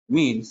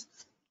means,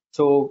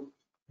 so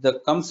the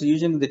comes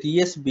using the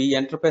TSB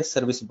enterprise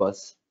service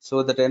bus.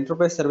 So that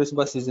enterprise service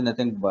bus is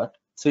nothing but,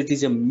 so it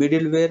is a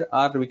middleware,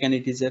 or we can,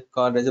 it is a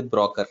called as a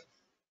broker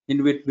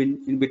in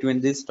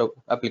between these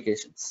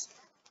applications.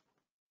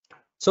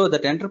 So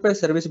that enterprise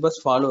service bus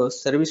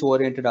follows service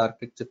oriented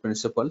architecture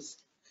principles,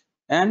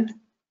 and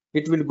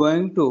it will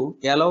going to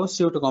allows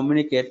you to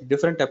communicate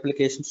different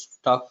applications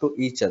to talk to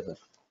each other,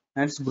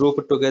 and it's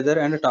grouped together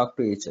and talk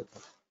to each other.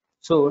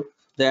 So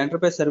the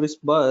enterprise service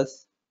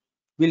bus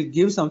will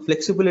give some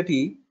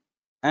flexibility,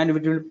 and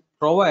it will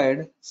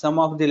provide some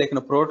of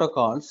the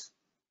protocols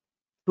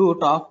to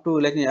talk to,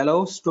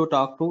 allows to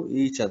talk to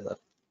each other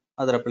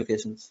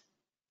applications.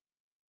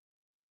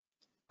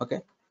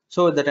 Okay,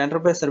 so that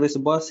enterprise service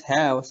bus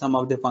have some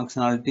of the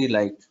functionality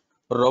like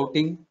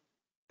routing,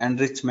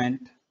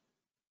 enrichment,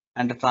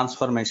 and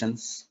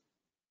transformations,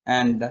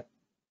 and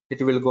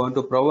it will going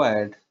to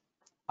provide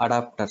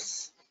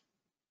adapters.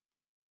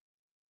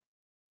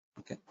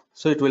 Okay,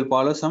 so it will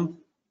follow some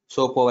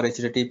SOAP over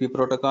HTTP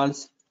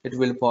protocols. It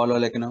will follow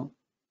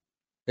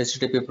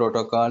HTTP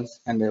protocols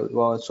and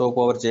SOAP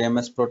over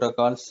JMS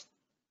protocols,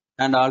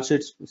 and also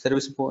its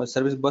service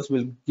bus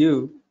will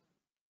give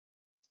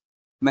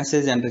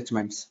message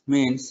enrichments.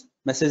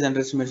 Message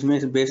enrichments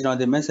means based on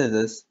the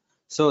messages,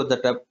 so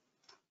that a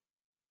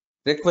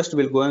request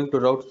will going to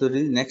route to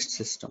the next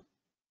system.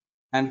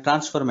 And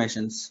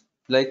transformations,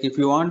 like if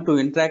you want to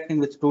interacting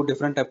with two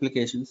different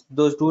applications,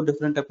 those two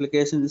different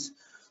applications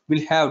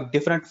will have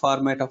different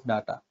format of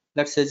data.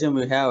 Let's assume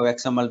we have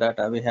XML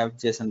data, we have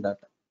JSON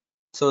data.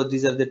 So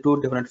these are the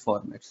two different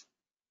formats.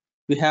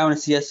 We have a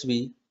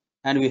CSV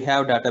and we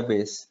have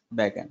database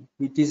backend.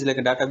 It is like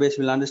a database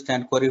will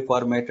understand query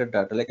formatted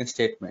data like in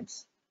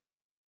statements,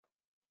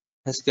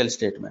 SQL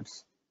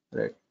statements,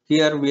 right?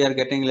 Here we are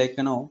getting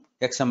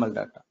XML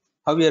data.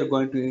 How we are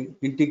going to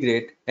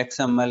integrate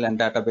XML and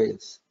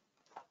database?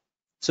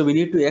 So we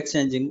need to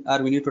exchanging,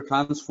 or we need to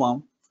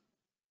transform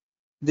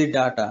the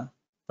data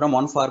from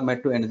one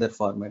format to another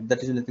format.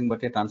 That is nothing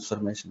but a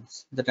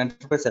transformations. That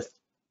enterprise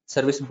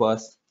service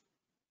bus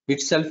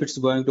itself, it's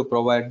going to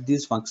provide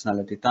these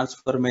functionality,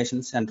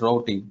 transformations and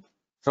routing.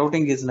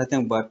 Routing is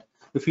nothing but,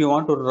 if you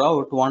want to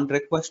route one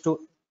request to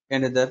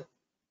another,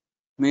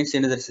 means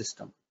another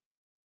system.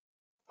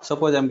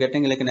 Suppose I'm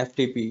getting like an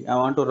FTP, I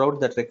want to route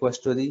that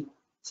request to the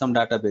some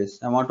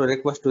database. I want to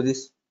request to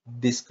this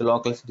disk,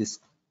 local disk.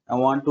 I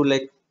want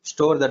to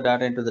store the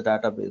data into the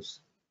database.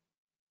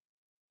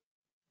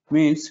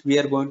 Means we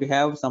are going to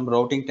have some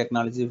routing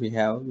technology we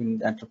have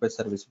in enterprise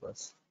service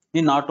bus.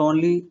 In not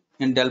only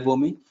in Dell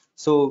Boomi,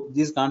 so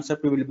this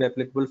concept will be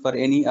applicable for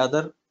any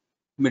other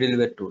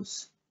middleware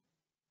tools.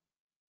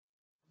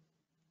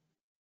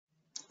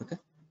 Okay,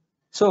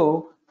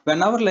 so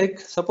whenever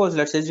suppose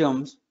let's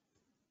assume,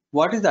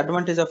 what is the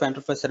advantage of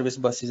enterprise service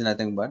bus is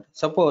nothing but,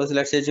 suppose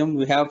let's assume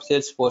we have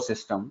Salesforce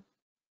system,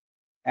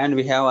 and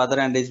we have other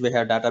end is we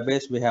have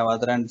database, we have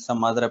other end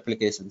some other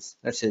applications.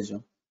 Let's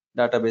assume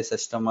database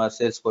system or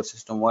Salesforce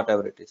system,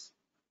 whatever it is.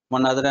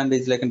 One other end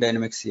is like a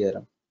dynamic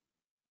CRM.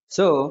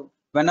 So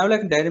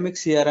whenever dynamic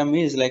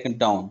CRM is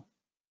down,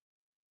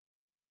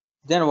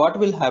 then what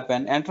will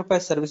happen?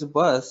 Enterprise service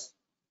bus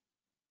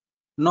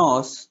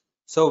knows,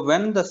 so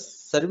when the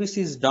service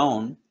is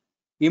down,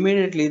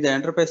 immediately the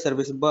enterprise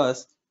service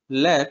bus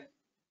let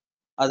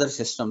other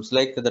systems,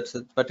 like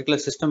that particular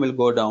system will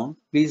go down,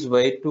 please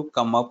wait to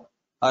come up,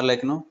 or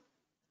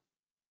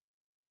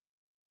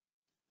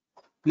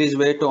please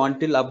wait to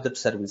until update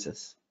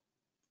services.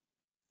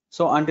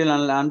 So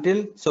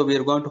until so we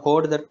are going to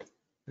hold that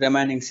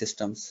remaining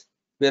systems.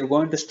 We are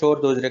going to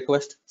store those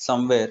requests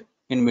somewhere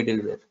in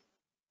middleware.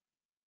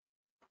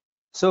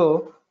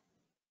 So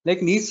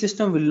each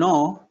system will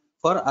know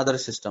for other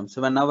systems.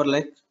 So whenever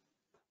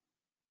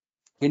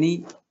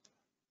any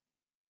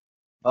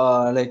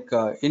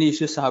any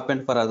issues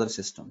happen for other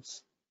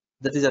systems,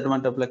 that is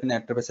advantage of an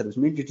enterprise service.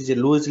 Means it is a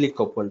loosely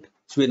coupled.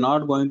 So we're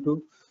not going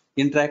to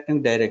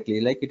interacting directly.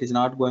 It is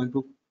not going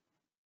to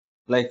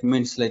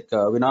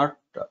we're not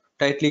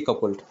tightly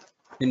coupled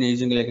in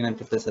using an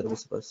enterprise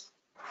service bus.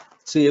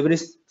 So every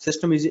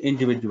system is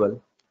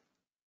individual.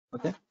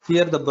 Okay,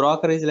 here the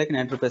broker is like an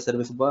enterprise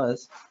service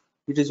bus.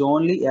 It is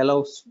only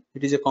allows,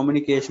 it is a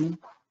communication,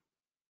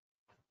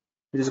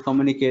 it is a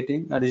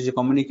communicating, or it is a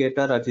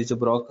communicator, or it is a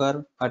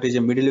broker, or it is a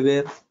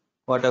middleware,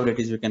 whatever it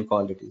is we can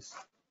call it is.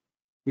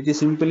 It is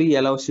simply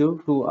allows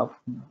you to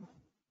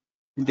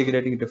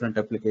integrating different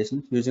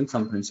applications using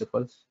some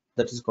principles,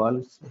 that is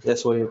called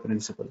SOA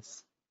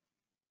principles.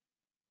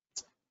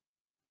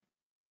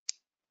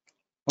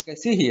 Okay,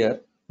 see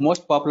here,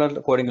 most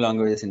popular coding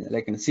languages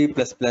in C++,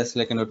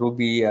 like in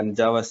Ruby and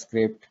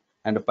JavaScript,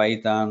 and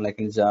Python, like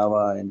in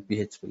Java and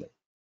PHP.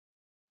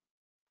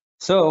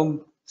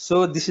 So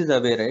this is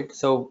the way, right?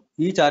 So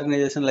each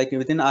organization,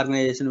 within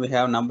organization, we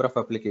have number of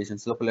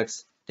applications. So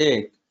let's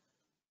take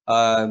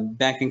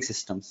banking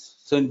systems.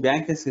 So in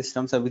banking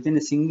systems, within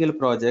a single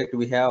project,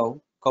 we have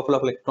couple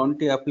of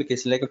 20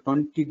 applications,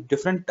 20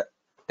 different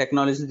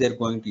technologies they're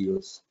going to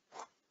use.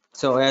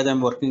 So as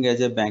I'm working as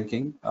a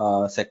banking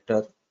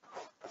sector,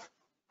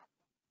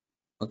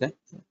 Okay,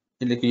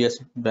 in like US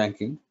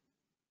banking.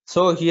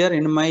 So here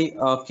in my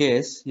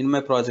case, in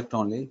my project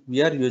only,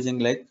 we are using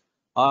like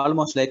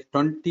almost like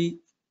 20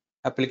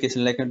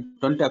 applications, like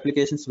 20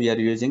 applications we are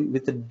using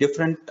with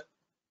different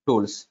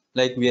tools.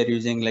 Like we are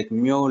using like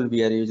Mule,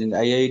 we are using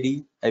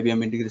IID,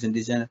 IBM Integration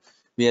Designer,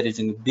 we are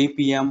using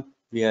BPM,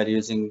 we are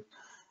using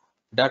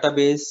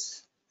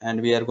database, and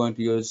we are going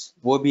to use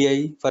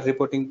OBI for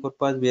reporting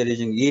purpose. We are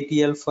using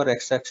ETL for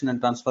extraction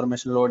and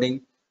transformation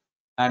loading,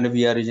 and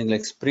we are using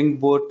like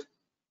Springboot.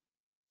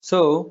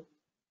 So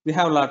we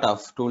have a lot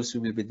of tools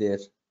will be there.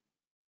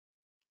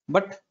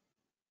 But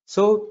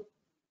so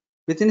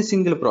within a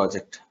single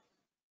project,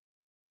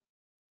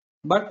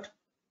 but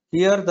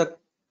here the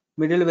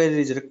middleware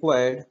is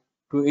required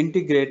to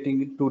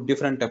integrating to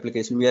different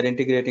applications. We are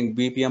integrating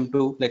BPM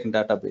to like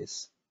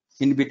database.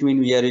 In between,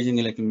 we are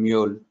using like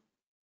Mule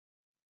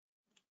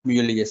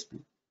ESP,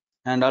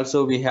 and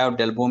also we have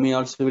Dell Boomi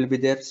also will be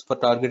there for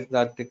targeted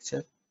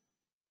architecture.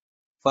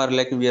 For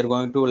like we are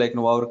going to like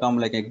overcome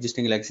like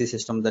existing legacy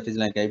system, that is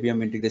like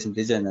IBM Integration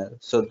Designer.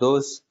 So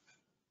those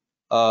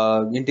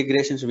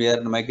integrations we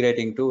are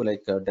migrating to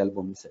like Dell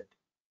Boomi set.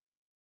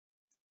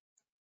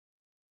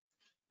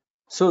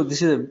 So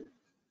this is a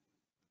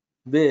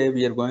way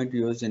we are going to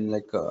use in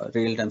like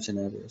real-time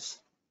scenarios.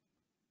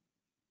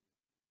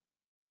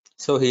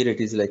 So here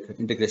it is like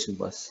integration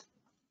bus.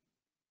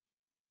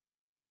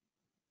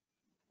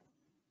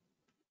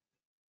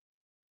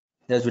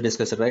 As we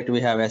discussed, right?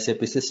 We have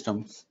SAP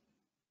systems,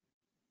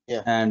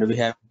 Yeah. and we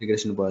have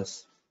integration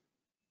bus.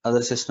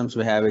 Other systems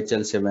we have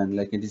HL7,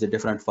 like it is a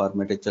different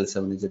format.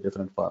 HL7 is a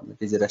different format.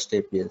 It is a REST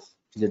APIs.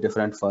 It is a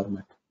different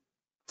format.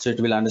 So it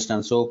will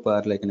understand SOAP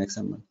or like an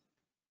XML.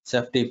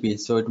 FTP,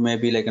 so it may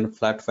be like in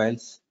flat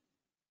files.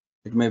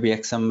 It may be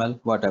XML,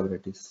 whatever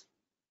it is.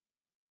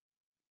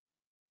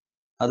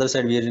 Other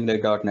side we are using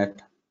like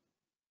 .NET.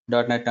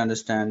 .NET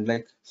understand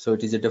like, so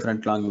it is a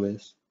different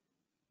language.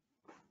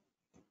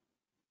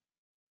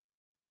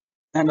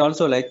 And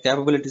also like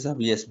capabilities of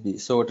ESB,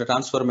 so the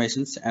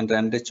transformations and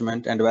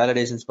enrichment and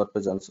validations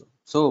purpose also.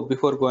 So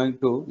before going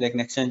to like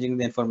exchanging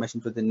the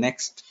information to the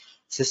next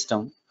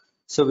system,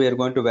 so we are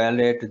going to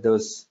validate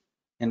those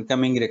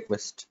incoming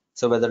request.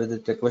 So whether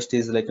the request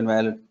is like in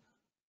valid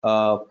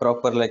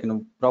proper like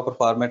in proper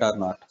format or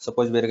not.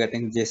 Suppose we are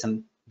getting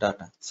JSON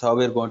data, so how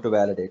we are going to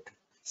validate?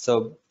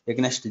 So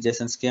against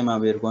JSON schema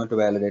we are going to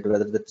validate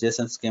whether the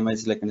JSON schema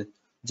is like in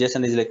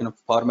JSON is like in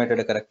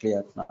formatted correctly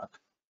or not.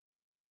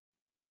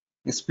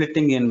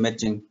 Splitting and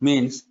merging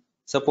means,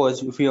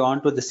 suppose if you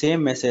want to the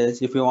same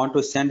message, if you want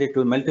to send it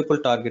to multiple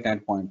target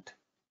endpoint,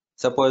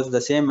 suppose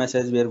the same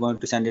message we are going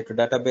to send it to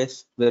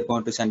database, we are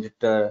going to send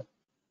it or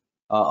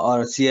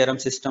CRM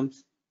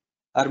systems,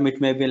 or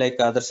it may be like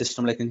other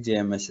system like in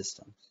JMS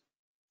systems.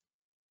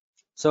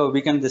 So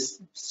we can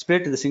this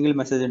split the single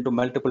message into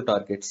multiple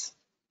targets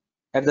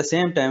at the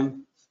same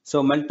time.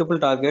 So multiple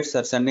targets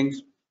are sending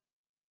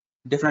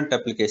different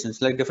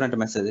applications like different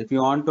messages. If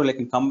you want to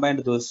like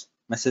combine those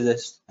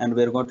messages and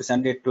we're going to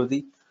send it to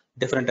the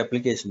different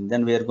application,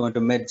 then we are going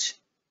to merge.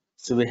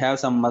 So we have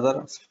some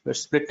other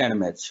split and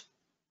merge.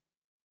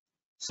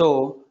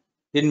 So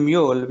in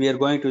Mule we are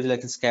going to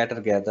like scatter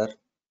gather,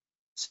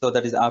 so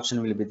that is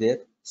option will be there,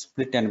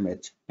 split and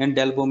merge. In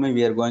Dell Boomi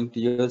we are going to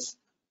use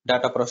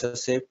data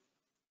process shape,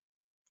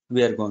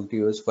 we are going to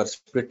use for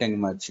splitting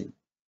merging.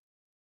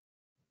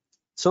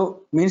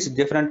 So means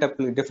different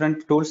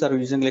tools are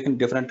using like in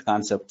different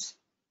concepts.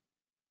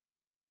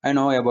 I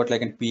know about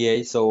like in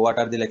PA. So what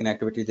are the like an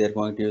activity they're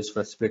going to use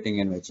for splitting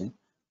and merging?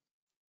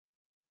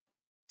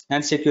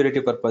 And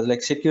security purpose,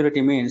 like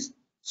security means,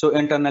 so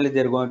internally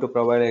they're going to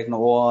provide like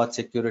OAuth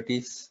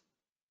securities,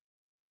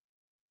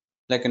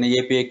 like an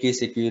API key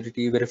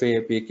security, verify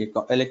API key,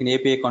 like an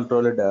API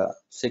controlled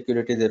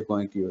security they're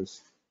going to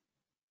use.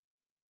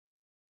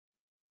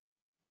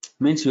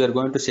 Means you are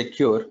going to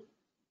secure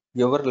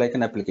your like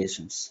an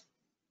applications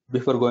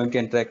before going to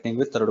interacting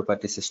with third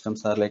party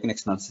systems or like an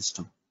external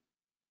system.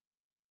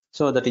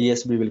 So that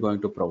ESB will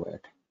going to provide.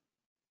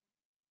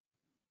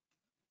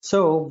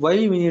 So why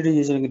we need to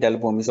using Dell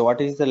Boomi? So what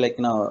is the like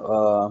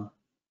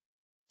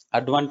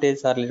advantage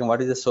or like,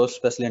 what is the so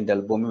special in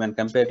Dell Boomi when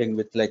comparing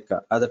with like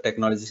other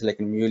technologies like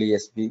Mule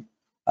ESB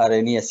or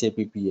any SAP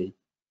PA?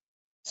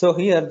 So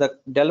here the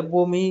Dell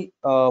Boomi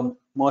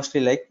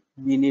mostly like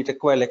we need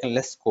require like a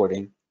less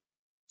coding.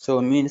 So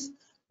it means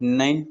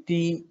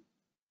 98%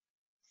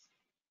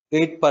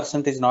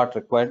 is not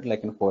required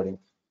like in coding.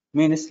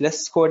 Means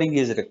less coding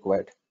is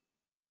required.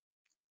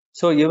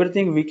 So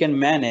everything we can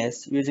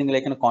manage using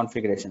like in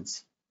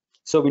configurations.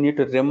 So we need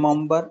to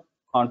remember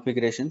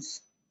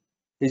configurations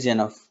is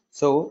enough.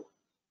 So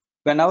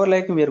whenever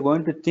like we are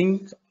going to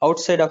think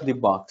outside of the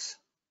box,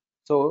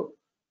 so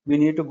we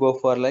need to go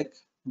for like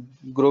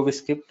Groovy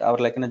script or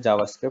like in a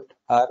JavaScript,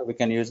 or we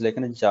can use like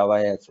in a Java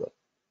as well.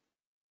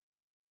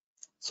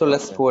 So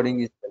less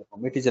coding is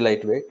welcome. It is a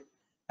lightweight.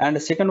 And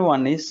the second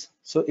one is,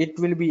 so it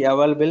will be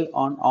available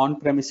on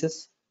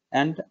premises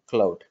and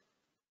cloud.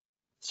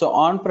 So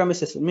on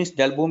premises means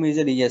Dell Boomi is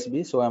an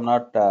ESB, so I'm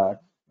not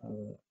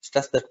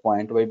stress that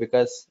point. Why?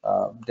 Because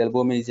Dell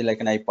Boomi is like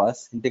an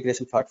IPaaS,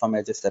 integration platform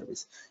as a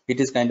service. It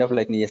is kind of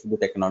like an ESB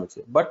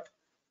technology, but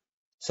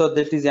so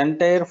that is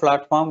entire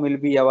platform will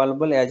be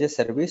available as a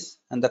service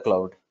in the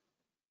cloud.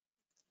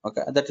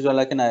 Okay, that is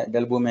like an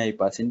Dell Boomi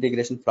IPaaS,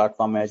 integration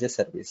platform as a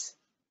service.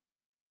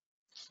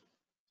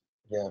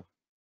 Yeah.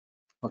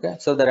 Okay,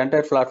 so the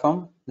entire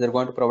platform they're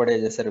going to provide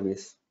as a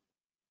service.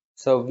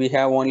 So we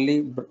have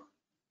only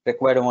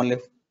required only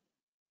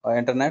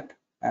internet,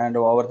 and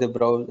over the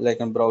browser, like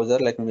in browser,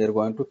 like we are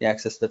going to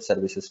access that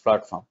services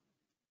platform.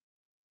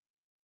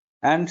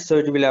 And so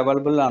it will be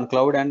available on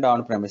cloud and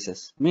on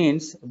premises.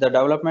 Means the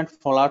development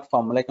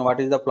platform, like what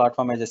is the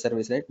platform as a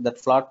service, right?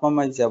 That platform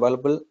is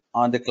available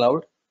on the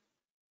cloud,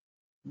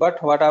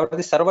 but whatever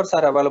the servers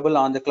are available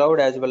on the cloud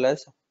as well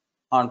as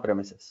on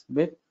premises.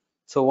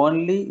 So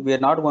only we are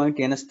not going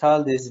to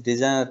install this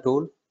designer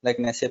tool like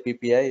an SAP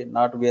PPI.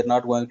 We are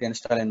not going to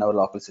install in our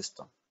local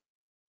system.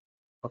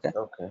 Okay.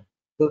 Okay.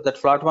 So that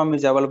platform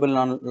is available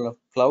on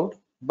cloud,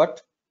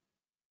 but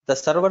the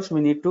servers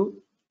we need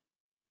to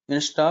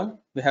install.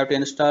 We have to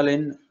install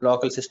in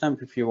local system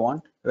if you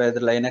want, whether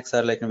Linux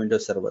or like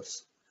Windows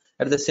servers.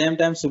 At the same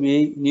time, so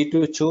we need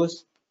to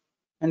choose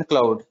in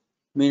cloud.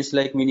 Means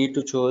like we need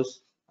to choose.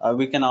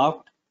 We can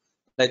opt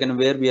like in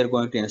where we are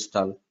going to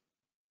install.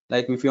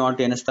 Like if you want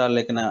to install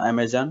like in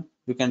Amazon,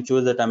 you can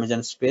choose that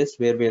Amazon space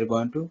where we are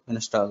going to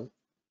install.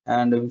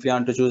 And if you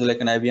want to choose like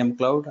an IBM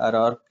cloud or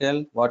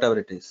Oracle, whatever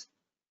it is,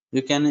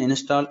 you can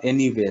install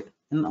anywhere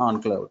in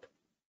on cloud.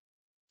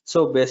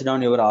 So based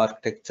on your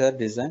architecture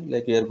design,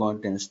 like you are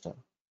going to install.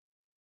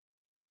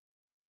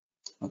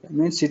 Okay,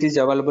 means it is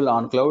available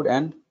on cloud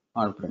and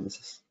on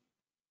premises.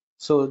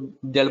 So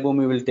Dell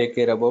Boomi will take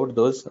care about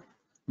those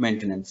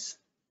maintenance.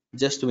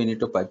 Just we need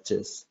to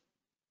purchase.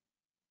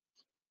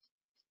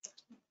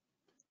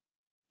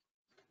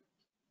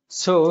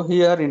 So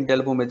here in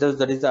Dell Boomi,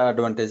 that is the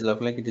advantage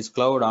of like it is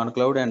cloud,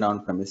 and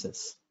on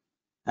premises,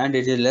 and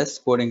it is less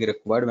coding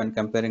required when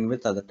comparing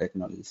with other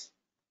technologies,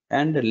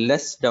 and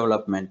less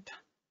development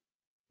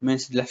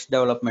means less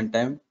development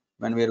time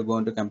when we are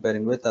going to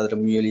comparing with other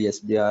MUL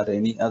ESB or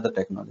any other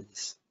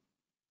technologies.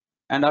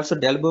 And also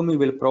Dell Boomi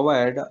will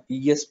provide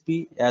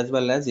ESP as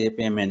well as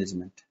API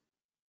management.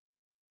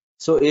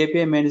 So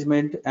API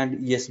management and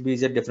ESB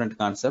is a different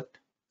concept.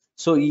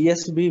 So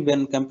ESB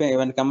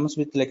when comes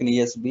with like an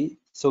ESB,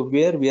 so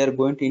where we are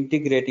going to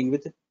integrating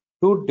with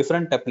two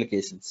different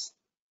applications.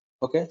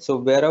 Okay, so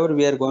wherever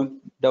we are going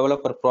to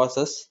develop a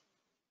process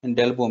in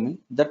Dell Boomi,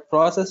 that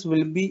process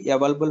will be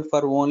available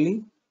for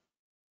only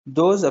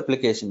those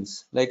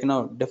applications, like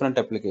different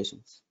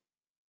applications.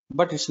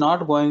 But it's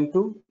not going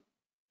to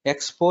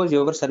expose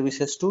your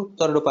services to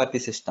third-party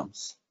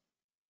systems.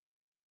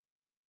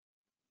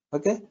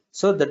 Okay,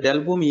 so the Dell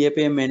Boomi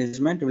API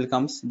management will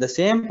comes the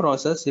same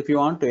process if you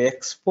want to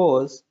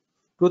expose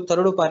to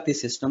third-party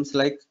systems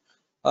like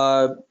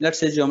let's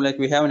say like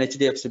we have an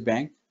HDFC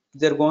bank,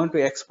 they're going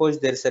to expose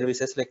their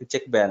services like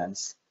check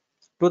balance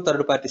to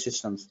third-party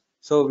systems.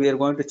 So we are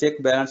going to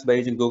check balance by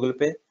using Google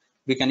Pay.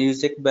 We can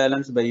use check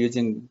balance by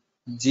using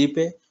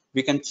GPay.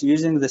 We can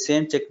using the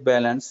same check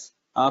balance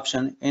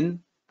option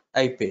in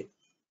iPay.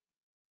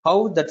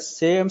 How that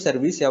same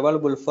service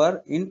available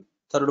for in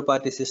third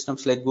party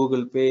systems like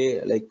Google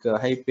Pay, like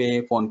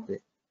iPay, phone pay,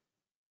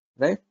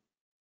 right?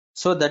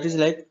 So that is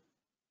like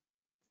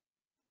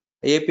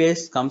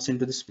APIs comes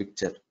into this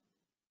picture.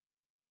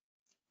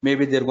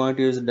 Maybe they're going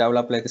to use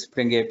develop like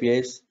Spring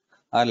APIs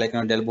or like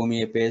Dell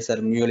Boomi APIs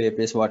or Mule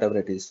APIs, whatever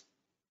it is.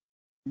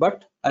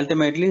 But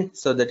ultimately,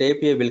 so that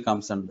API will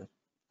comes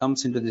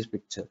into this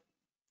picture.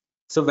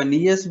 So when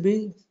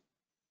ESB,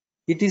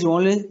 it is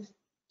only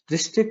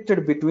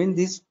restricted between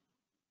these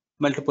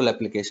multiple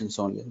applications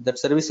only. That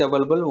service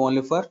available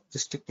only for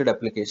restricted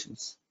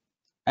applications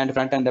and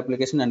front-end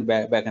application and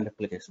back-end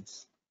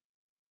applications.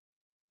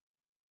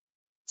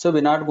 So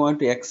we're not going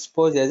to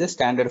expose as a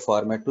standard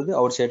format to the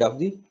outside of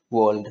the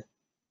world.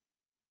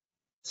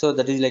 So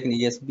that is like an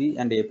ESB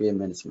and API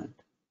management.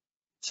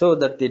 So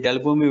that the Dell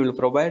Boomi will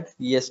provide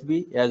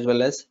ESB as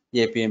well as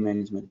API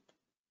management.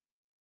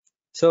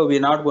 So we're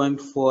not going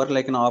for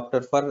like an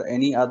opter for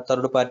any other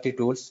third-party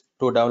tools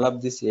to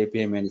develop this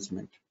API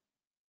management.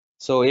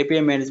 So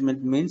API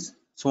management means,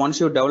 so once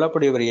you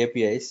developed your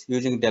APIs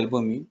using Dell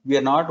Boomi, we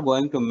are not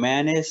going to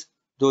manage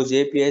those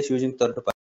APIs using third party.